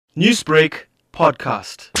Newsbreak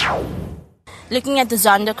Podcast. Looking at the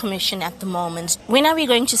Zondo Commission at the moment, when are we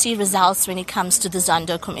going to see results when it comes to the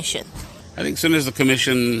Zondo Commission? I think as soon as the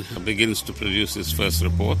Commission begins to produce its first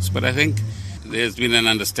reports, but I think there's been an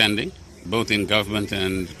understanding, both in government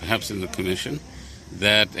and perhaps in the Commission,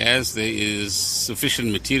 that as there is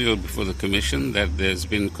sufficient material before the Commission, that there's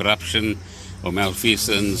been corruption or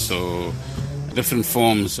malfeasance or different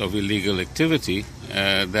forms of illegal activity,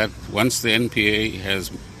 that once the NPA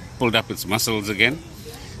has pulled up its muscles again,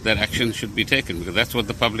 that action should be taken, because that's what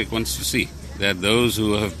the public wants to see. That those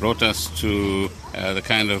who have brought us to the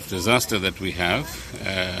kind of disaster that we have,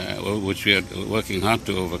 which we are working hard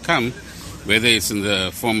to overcome, whether it's in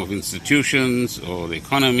the form of institutions or the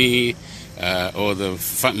economy or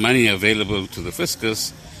the money available to the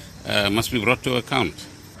fiscus, must be brought to account.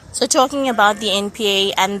 So talking about the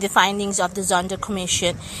NPA and the findings of the Zondo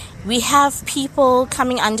Commission, we have people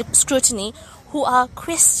coming under scrutiny who are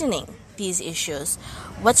questioning these issues.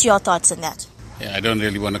 What's your thoughts on that? Yeah, I don't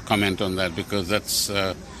really want to comment on that because that's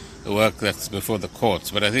the work that's before the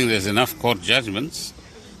courts. But I think there's enough court judgments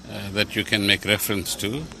that you can make reference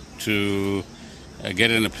to get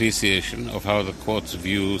an appreciation of how the courts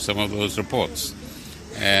view some of those reports.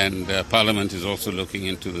 And Parliament is also looking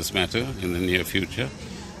into this matter in the near future.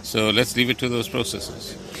 So let's leave it to those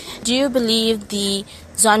processes. Do you believe the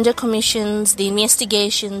Zondo Commissions, the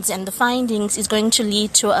investigations and the findings is going to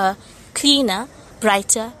lead to a cleaner,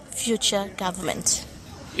 brighter future government?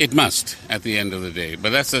 It must at the end of the day.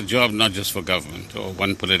 But that's a job not just for government or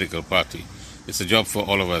one political party. It's a job for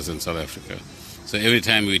all of us in South Africa. So every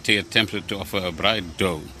time we take a template to offer a bribe,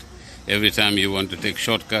 don't. Every time you want to take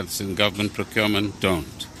shortcuts in government procurement,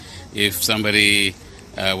 don't. If somebody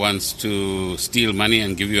wants to steal money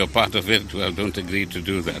and give you a part of it, well, don't agree to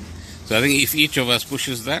do that. So I think if each of us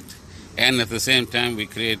pushes that, and at the same time we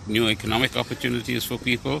create new economic opportunities for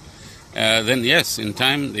people, then yes, in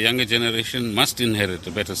time the younger generation must inherit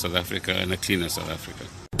a better South Africa and a cleaner South Africa.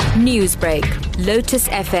 Newsbreak, Lotus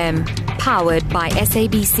FM, powered by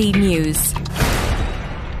SABC News.